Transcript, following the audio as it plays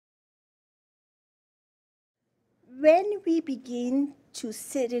When we begin to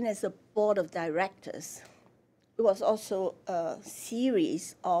sit in as a board of directors, it was also a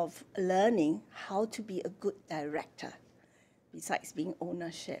series of learning how to be a good director, besides being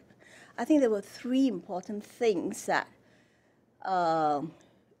ownership. I think there were three important things that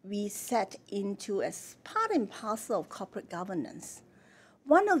we set into as part and parcel of corporate governance.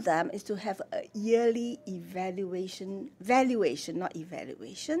 One of them is to have a yearly valuation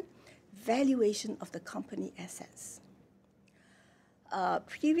of the company assets.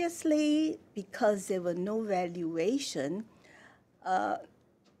 Previously, because there were no valuation,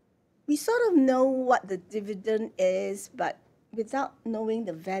 we sort of know what the dividend is, but without knowing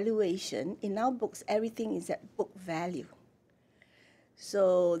the valuation, in our books, everything is at book value.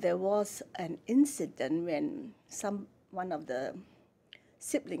 So there was an incident when one of the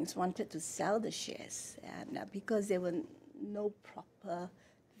siblings wanted to sell the shares, and because there were no proper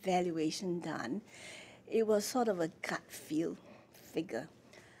valuation done, it was sort of a gut feel figure.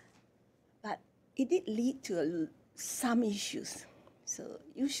 But it did lead to some issues. So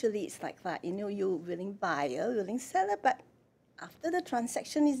usually it's like that, you're willing buyer, willing seller, but after the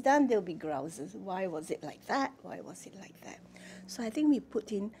transaction is done, there'll be grouses. Why was it like that? Why was it like that? So I think we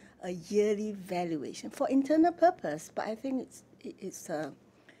put in a yearly valuation for internal purpose, but I think it's a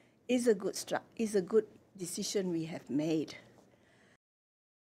good decision we have made.